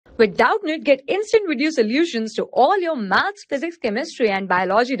With Doubtnut, get instant video solutions to all your maths, physics, chemistry, and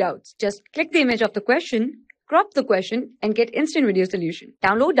biology doubts. Just click the image of the question, crop the question, and get instant video solution.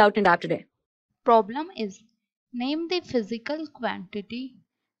 Download Doubtnut app today. Problem is, name the physical quantity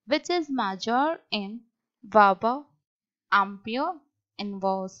which is measured in Weber, ampere,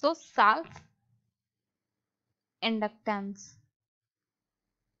 inverse. So self inductance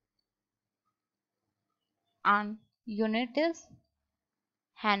and unit is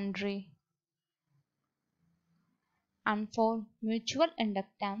Henry. And for mutual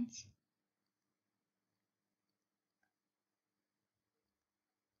inductance,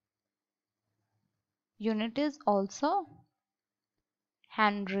 unit is also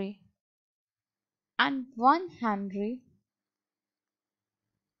Henry. And 1 Henry,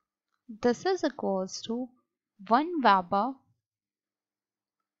 this is equals to 1 Weber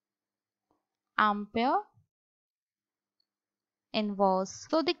ampere inverse.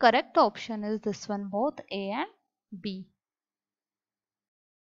 So the correct option is this one, both A and B.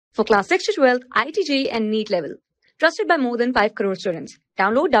 For class 6 to 12, IIT JEE and NEET level. Trusted by more than 5 crore students.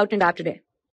 Download Doubtnut app today.